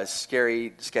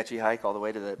 scary, sketchy hike all the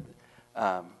way to the...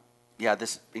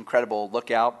 this incredible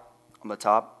lookout on the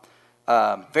top.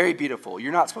 Very beautiful.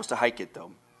 You're not supposed to hike it,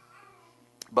 though.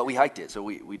 But we hiked it, so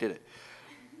we did it.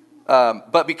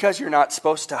 But because you're not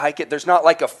supposed to hike it, there's not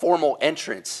like a formal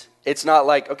entrance. It's not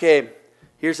like, okay,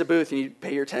 here's a booth, and you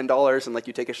pay your $10, and like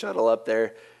you take a shuttle up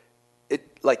there.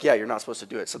 You're not supposed to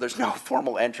do it. So there's no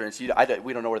formal entrance. We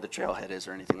don't know where the trailhead is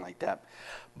or anything like that.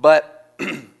 But...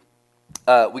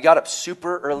 we got up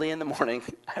super early in the morning.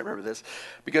 I remember this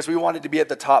because we wanted to be at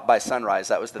the top by sunrise.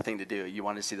 That was the thing to do. You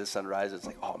wanted to see the sunrise. It's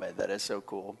like, oh man, that is so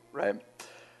cool, right?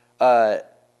 That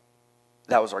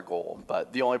was our goal.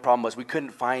 But the only problem was we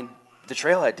couldn't find the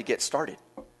trailhead to get started.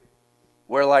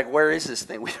 We're like, where is this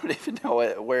thing? We don't even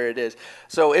know where it is.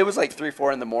 So it was like 3,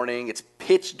 4 in the morning. It's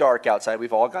pitch dark outside.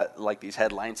 We've all got like these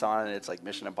headlights on, and it's like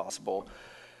Mission Impossible.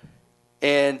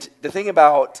 And the thing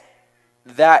about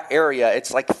that area,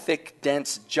 it's like thick,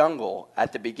 dense jungle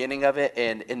at the beginning of it,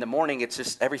 and in the morning, it's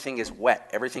just everything is wet.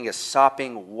 Everything is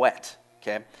sopping wet,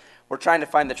 okay? We're trying to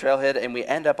find the trailhead, and we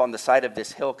end up on the side of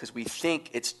this hill because we think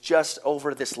it's just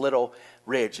over this little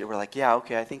ridge. And we're like, yeah,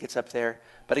 okay, I think it's up there.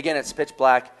 But again, it's pitch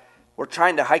black. We're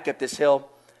trying to hike up this hill,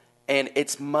 and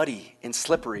it's muddy and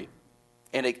slippery,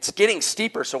 and it's getting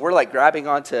steeper, so we're like grabbing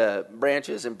onto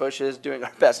branches and bushes, doing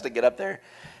our best to get up there.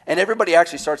 And everybody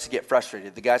actually starts to get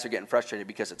frustrated. The guys are getting frustrated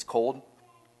because it's cold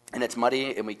and it's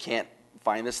muddy and we can't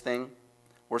find this thing.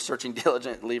 We're searching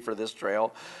diligently for this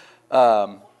trail.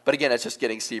 But again, it's just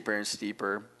getting steeper and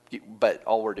steeper. But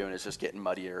all we're doing is just getting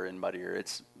muddier and muddier.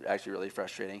 It's actually really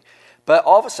frustrating. But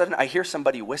all of a sudden, I hear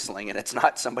somebody whistling, and it's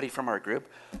not somebody from our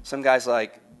group. Some guy's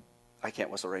like, I can't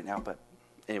whistle right now, but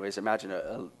anyways, imagine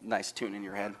a nice tune in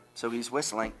your head. So he's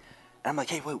whistling. And I'm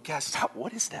like, hey, wait, guys, stop.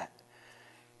 What is that?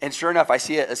 And sure enough, I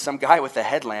see some guy with a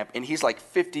headlamp, and he's like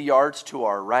 50 yards to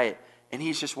our right, and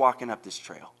he's just walking up this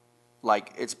trail.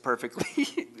 Like, it's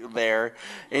perfectly there,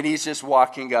 and he's just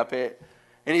walking up it.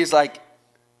 And he's like,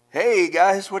 hey,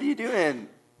 guys, what are you doing?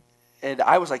 And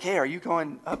I was like, hey, are you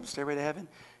going up Stairway to Heaven?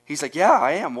 He's like, yeah,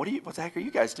 I am. What the heck are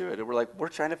you guys doing? And we're like, we're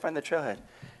trying to find the trailhead.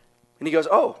 And he goes,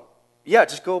 oh, yeah,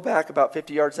 just go back about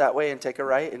 50 yards that way and take a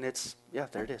right, and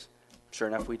there it is. Sure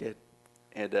enough, we did.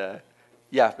 And, it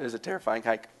was a terrifying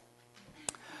hike.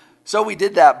 So we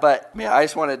did that, but man, I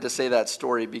just wanted to say that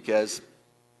story because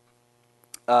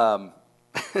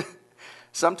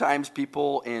sometimes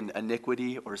people in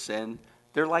iniquity or sin,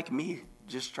 they're like me,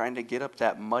 just trying to get up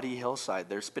that muddy hillside.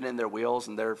 They're spinning their wheels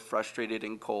and they're frustrated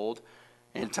and cold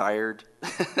and tired.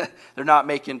 They're not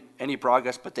making any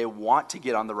progress, but they want to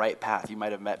get on the right path. You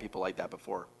might have met people like that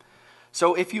before.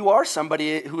 So if you are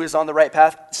somebody who is on the right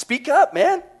path, speak up,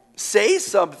 man. Say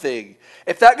something.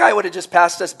 If that guy would have just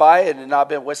passed us by and not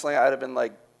been whistling, I'd have been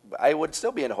like, I would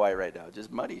still be in Hawaii right now,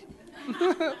 just muddy.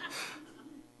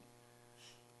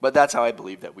 But that's how I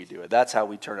believe that we do it. That's how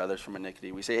we turn others from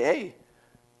iniquity. We say, hey,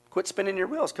 quit spinning your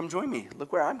wheels. Come join me.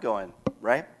 Look where I'm going,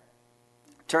 right?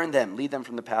 Turn them, lead them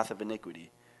from the path of iniquity.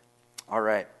 All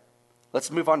right. Let's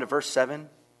move on to verse 7. It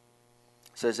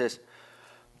says this,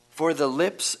 for the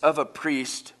lips of a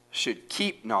priest should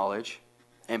keep knowledge,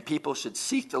 and people should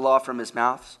seek the law from his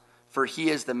mouth, for he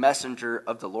is the messenger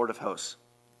of the Lord of hosts.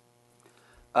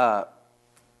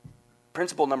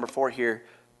 Principle number 4 here,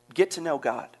 get to know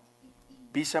God.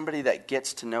 Be somebody that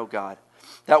gets to know God.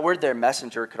 That word there,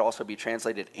 messenger, could also be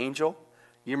translated angel.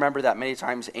 You remember that many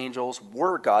times angels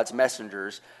were God's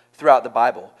messengers throughout the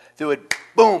Bible. They would,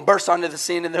 boom, burst onto the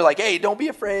scene, and they're like, hey, don't be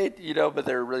afraid, but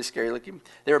they're really scary looking.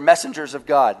 They were messengers of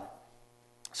God.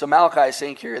 So Malachi is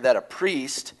saying here that a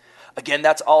priest, again,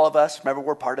 that's all of us. Remember,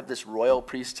 we're part of this royal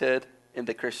priesthood in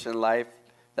the Christian life.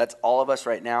 That's all of us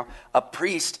right now. A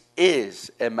priest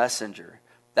is a messenger.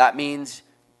 That means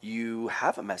you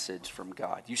have a message from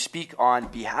God. You speak on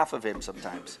behalf of him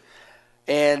sometimes.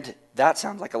 And that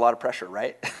sounds like a lot of pressure,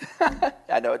 right?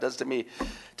 I know it does to me.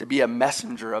 To be a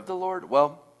messenger of the Lord,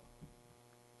 well,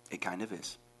 it kind of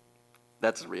is.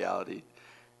 That's the reality.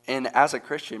 And as a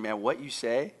Christian, man, what you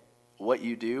say, what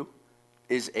you do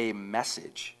is a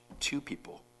message to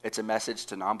people. It's a message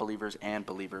to non-believers and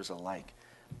believers alike.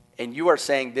 And you are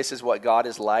saying this is what God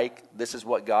is like, this is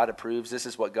what God approves, this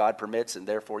is what God permits, and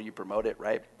therefore you promote it,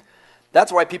 right?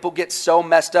 That's why people get so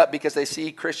messed up, because they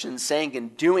see Christians saying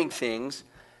and doing things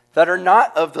that are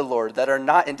not of the Lord, that are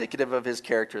not indicative of his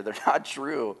character. They're not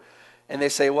true. And they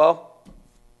say, well,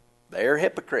 they're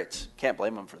hypocrites. Can't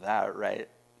blame them for that, right?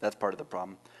 That's part of the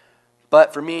problem.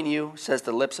 But for me and you, says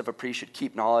the lips of a priest should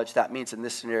keep knowledge. That means in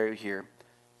this scenario here,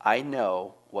 I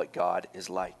know what God is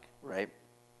like, right?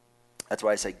 That's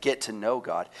why I say get to know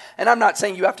God. And I'm not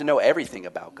saying you have to know everything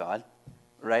about God,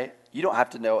 right? You don't have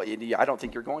to know. I don't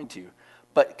think you're going to.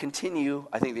 But continue,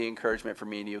 I think the encouragement for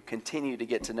me and you, continue to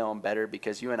get to know him better,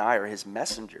 because you and I are his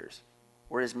messengers.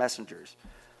 We're his messengers.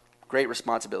 Great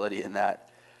responsibility in that.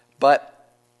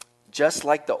 But just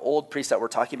like the old priests that we're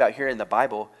talking about here in the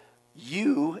Bible,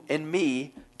 you and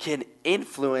me can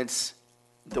influence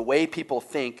the way people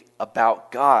think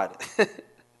about God.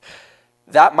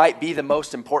 That might be the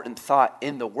most important thought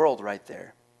in the world right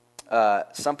there.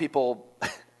 Some people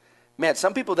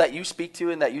that you speak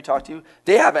to and that you talk to,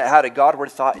 they haven't had a Godward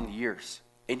thought in years.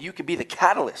 And you could be the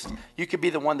catalyst. You could be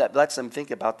the one that lets them think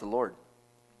about the Lord.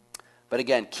 But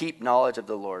again, keep knowledge of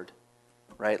the Lord,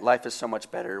 right? Life is so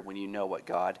much better when you know what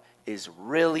God is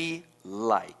really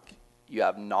like. You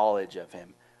have knowledge of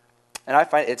him. And I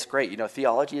find it's great.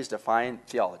 Theology is defined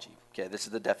theology. Okay, this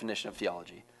is the definition of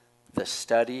theology. The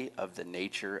study of the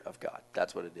nature of God.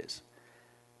 That's what it is.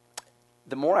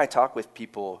 The more I talk with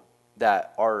people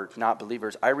that are not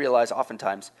believers, I realize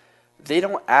oftentimes they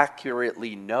don't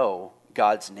accurately know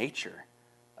God's nature.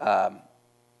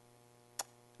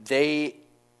 They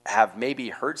have maybe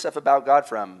heard stuff about God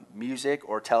from music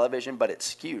or television, but it's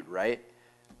skewed, right?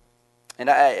 And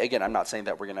I'm not saying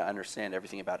that we're going to understand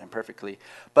everything about him perfectly,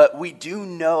 but we do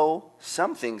know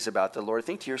some things about the Lord.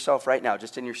 Think to yourself right now,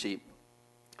 just in your seat,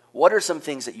 what are some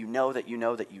things that you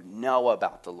know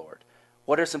about the Lord?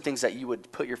 What are some things that you would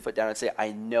put your foot down and say,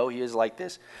 I know he is like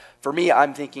this? For me,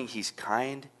 I'm thinking he's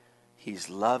kind, he's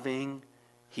loving,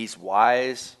 he's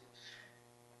wise.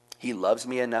 He loves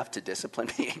me enough to discipline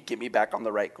me and get me back on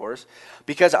the right course.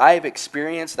 Because I've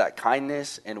experienced that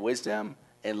kindness and wisdom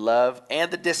and love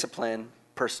and the discipline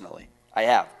personally. I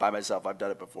have, by myself. I've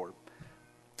done it before.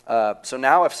 So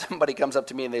now if somebody comes up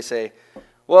to me and they say,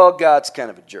 well, God's kind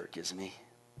of a jerk, isn't he?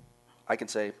 I can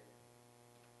say,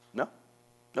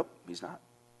 nope, he's not.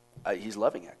 He's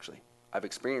loving, actually. I've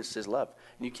experienced his love.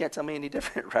 And you can't tell me any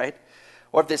different, right?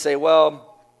 Or if they say,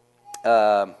 well,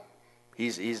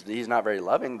 he's not very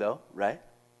loving, though, right?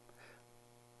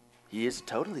 He is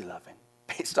totally loving.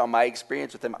 Based on my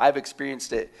experience with him, I've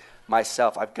experienced it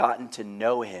myself. I've gotten to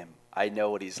know him. I know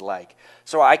what he's like.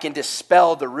 So I can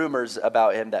dispel the rumors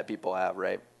about him that people have,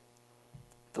 right?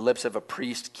 The lips of a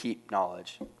priest keep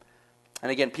knowledge.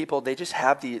 And again, people, they just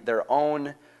have their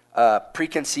own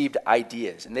preconceived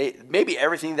ideas. And maybe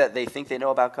everything that they think they know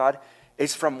about God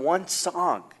is from one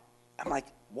song. I'm like,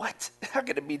 what? How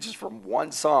could it be just from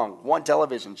one song, one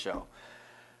television show?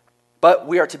 But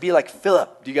we are to be like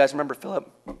Philip. Do you guys remember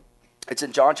Philip? It's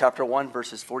in John chapter 1,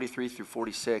 verses 43 through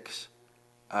 46.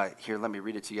 Here, let me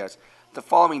read it to you guys. The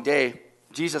following day,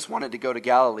 Jesus wanted to go to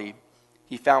Galilee.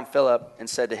 He found Philip and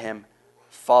said to him,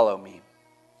 follow me.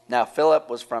 Now Philip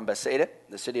was from Bethsaida,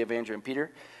 the city of Andrew and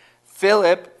Peter.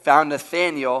 Philip found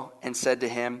Nathanael and said to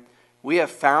him, "We have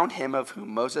found him of whom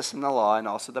Moses in the law and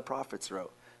also the prophets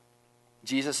wrote,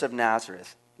 Jesus of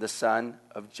Nazareth, the son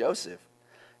of Joseph."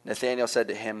 Nathanael said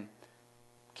to him,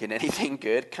 "Can anything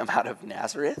good come out of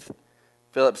Nazareth?"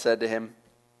 Philip said to him,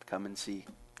 "Come and see."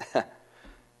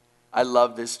 I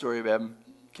love this story, man.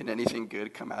 Can anything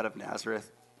good come out of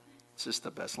Nazareth? It's just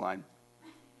the best line.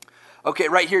 Okay,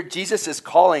 right here, Jesus is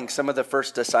calling some of the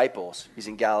first disciples. He's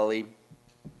in Galilee.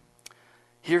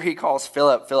 Here he calls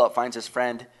Philip. Philip finds his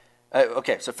friend.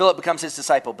 So Philip becomes his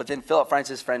disciple, but then Philip finds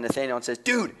his friend Nathanael and says,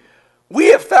 "Dude, we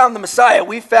have found the Messiah.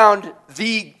 We found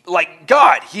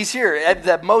God. He's here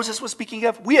that Moses was speaking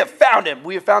of. We have found him.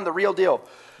 We have found the real deal."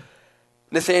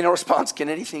 Nathanael responds, "Can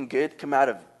anything good come out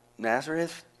of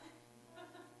Nazareth?"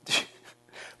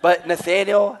 But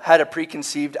Nathanael had a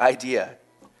preconceived idea.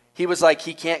 He was like,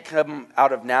 he can't come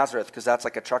out of Nazareth because that's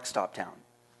like a truck stop town.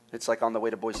 It's like on the way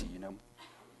to Boise, you know.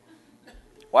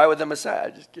 Why would the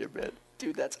Messiah just give it?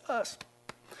 Dude, that's us.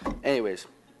 Anyways.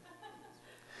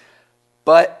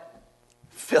 But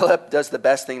Philip does the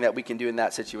best thing that we can do in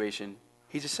that situation.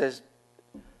 He just says,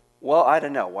 "Well, I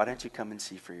don't know. Why don't you come and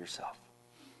see for yourself?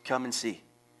 Come and see,"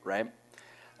 right?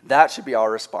 That should be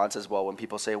our response as well when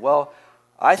people say, "Well,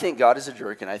 I think God is a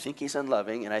jerk, and I think he's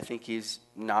unloving, and I think he's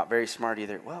not very smart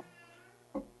either." Well,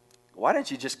 why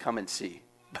don't you just come and see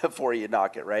before you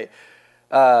knock it, right?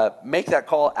 Make that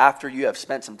call after you have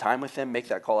spent some time with him. Make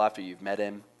that call after you've met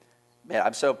him. Man,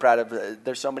 I'm so proud of,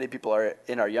 there's so many people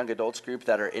in our young adults group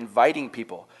that are inviting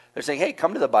people. They're saying, "Hey,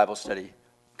 come to the Bible study.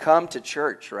 Come to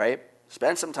church," right?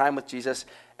 Spend some time with Jesus,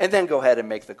 and then go ahead and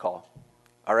make the call.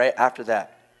 All right, after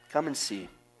that, come and see.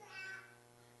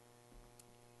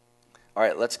 All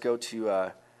right, let's go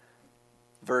to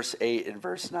verse 8 and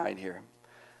verse 9 here.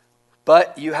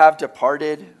 "But you have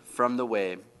departed from the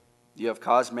way. You have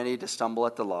caused many to stumble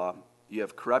at the law. You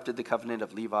have corrupted the covenant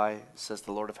of Levi, says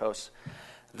the Lord of hosts.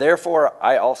 Therefore,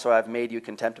 I also have made you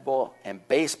contemptible and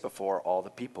base before all the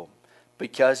people,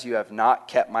 because you have not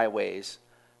kept my ways,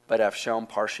 but have shown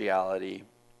partiality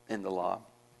in the law."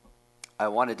 I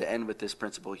wanted to end with this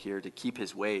principle here, to keep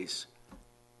his ways.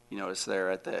 You notice there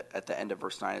at the end of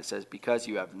verse 9, it says, "Because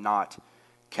you have not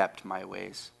kept my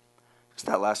ways." Just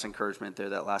that last encouragement there,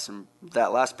 that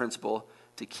last principle,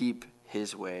 to keep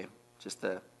his way. Just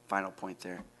the final point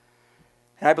there.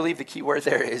 And I believe the key word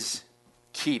there is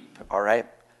keep, all right?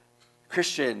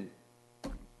 Christian,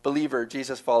 believer,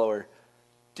 Jesus follower,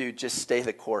 dude, just stay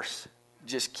the course.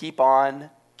 Just keep on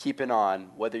keeping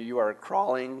on. Whether you are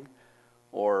crawling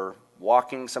or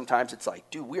walking, sometimes it's like,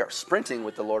 dude, we are sprinting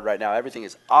with the Lord right now. Everything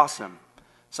is awesome.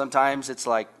 Sometimes it's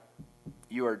like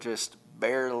you are just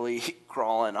barely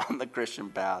crawling on the Christian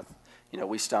path. You know,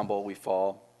 we stumble, we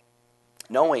fall.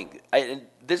 And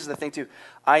this is the thing too,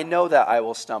 I know that I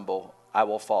will stumble, I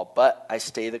will fall, but I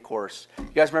stay the course. You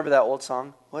guys remember that old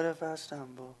song? What if I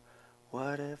stumble?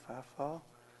 What if I fall?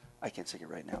 I can't sing it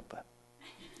right now, but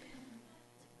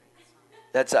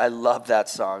I love that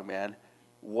song, man.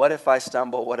 What if I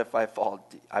stumble? What if I fall?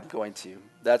 I'm going to.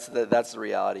 That's the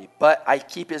reality. But I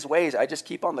keep his ways. I just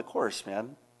keep on the course,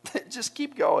 man. Just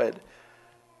keep going.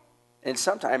 And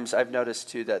sometimes I've noticed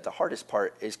too that the hardest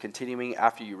part is continuing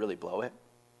after you really blow it,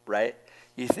 right?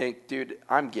 You think, dude,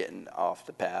 I'm getting off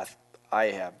the path.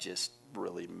 I have just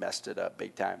really messed it up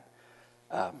big time.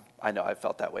 I know I've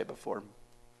felt that way before.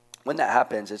 When that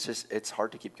happens, it's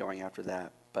hard to keep going after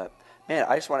that. But man,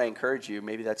 I just want to encourage you.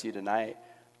 Maybe that's you tonight.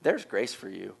 There's grace for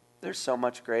you. There's so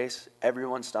much grace.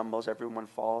 Everyone stumbles. Everyone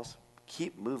falls.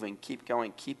 Keep moving. Keep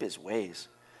going. Keep his ways.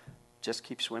 Just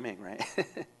keep swimming, right?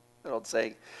 That old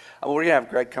saying. We're going to have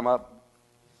Greg come up.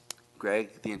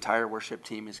 Greg, the entire worship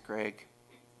team is Greg.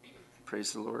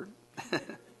 Praise the Lord.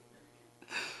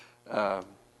 Have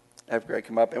Greg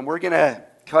come up. And we're going to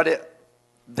cut it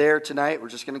there tonight. We're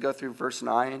just going to go through verse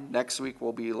 9. Next week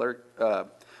we'll be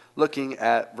looking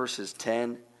at verses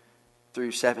 10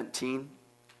 through 17.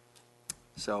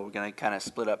 So we're going to kind of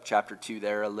split up chapter 2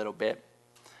 there a little bit.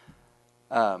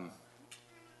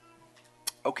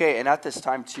 Okay, and at this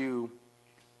time too,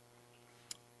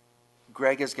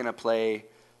 Greg is going to play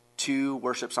 2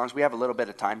 worship songs. We have a little bit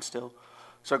of time still.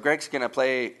 So Greg's going to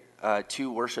play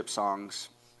 2 worship songs.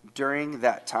 During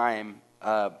that time,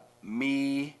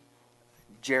 me,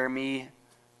 Jeremy,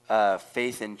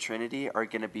 Faith, and Trinity are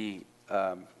going to be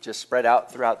just spread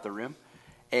out throughout the room.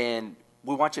 And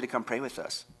we want you to come pray with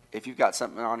us. If you've got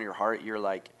something on your heart, you're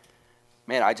like,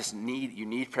 man, you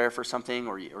need prayer for something,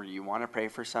 or you want to pray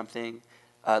for something,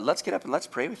 let's get up and let's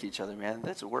pray with each other, man.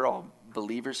 We're all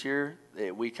believers here.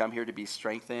 We come here to be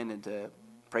strengthened and to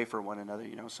pray for one another,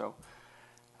 you know. So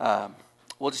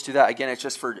we'll just do that again. It's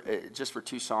just for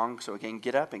 2 songs. So again,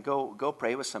 get up and go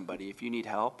pray with somebody if you need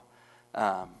help.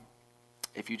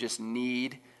 If you just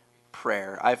need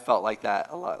prayer, I felt like that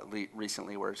a lot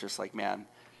recently, where it's just like, man,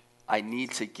 I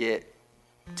need to get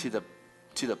to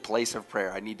the place of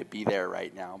prayer. I need to be there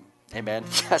right now. Amen.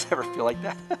 You guys ever feel like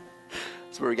that?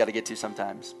 That's where we got to get to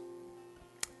sometimes.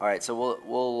 All right, so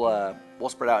we'll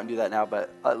spread out and do that now.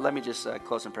 But let me just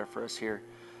close in prayer for us here.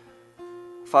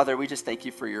 Father, we just thank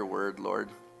you for your word, Lord.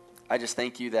 I just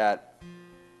thank you that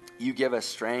you give us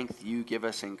strength, you give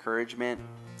us encouragement.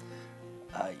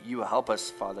 You help us,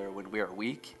 Father, when we are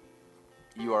weak.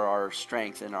 You are our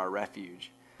strength and our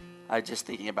refuge. I just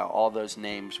thinking about all those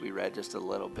names we read just a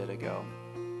little bit ago.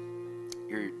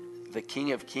 You're the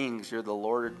King of Kings. You're the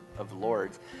Lord of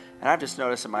Lords. And I've just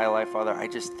noticed in my life, Father, I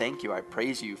just thank you. I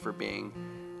praise you for being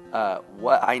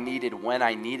what I needed when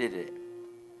I needed it.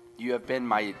 You have been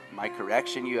my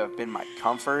correction. You have been my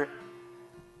comfort.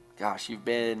 Gosh, you've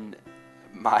been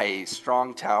my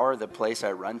strong tower, the place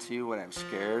I run to when I'm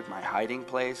scared, my hiding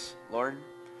place, Lord.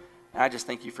 And I just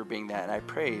thank you for being that. And I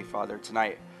pray, Father,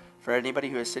 tonight, for anybody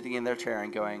who is sitting in their chair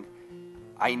and going,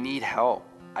 I need help.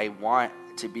 I want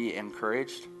to be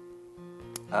encouraged.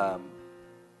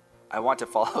 I want to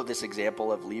follow this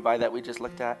example of Levi that we just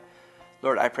looked at.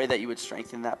 Lord, I pray that you would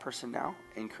strengthen that person now,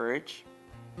 encourage.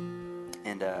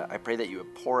 And I pray that you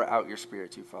would pour out your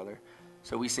spirit too, Father.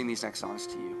 So we sing these next songs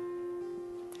to you.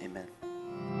 Amen.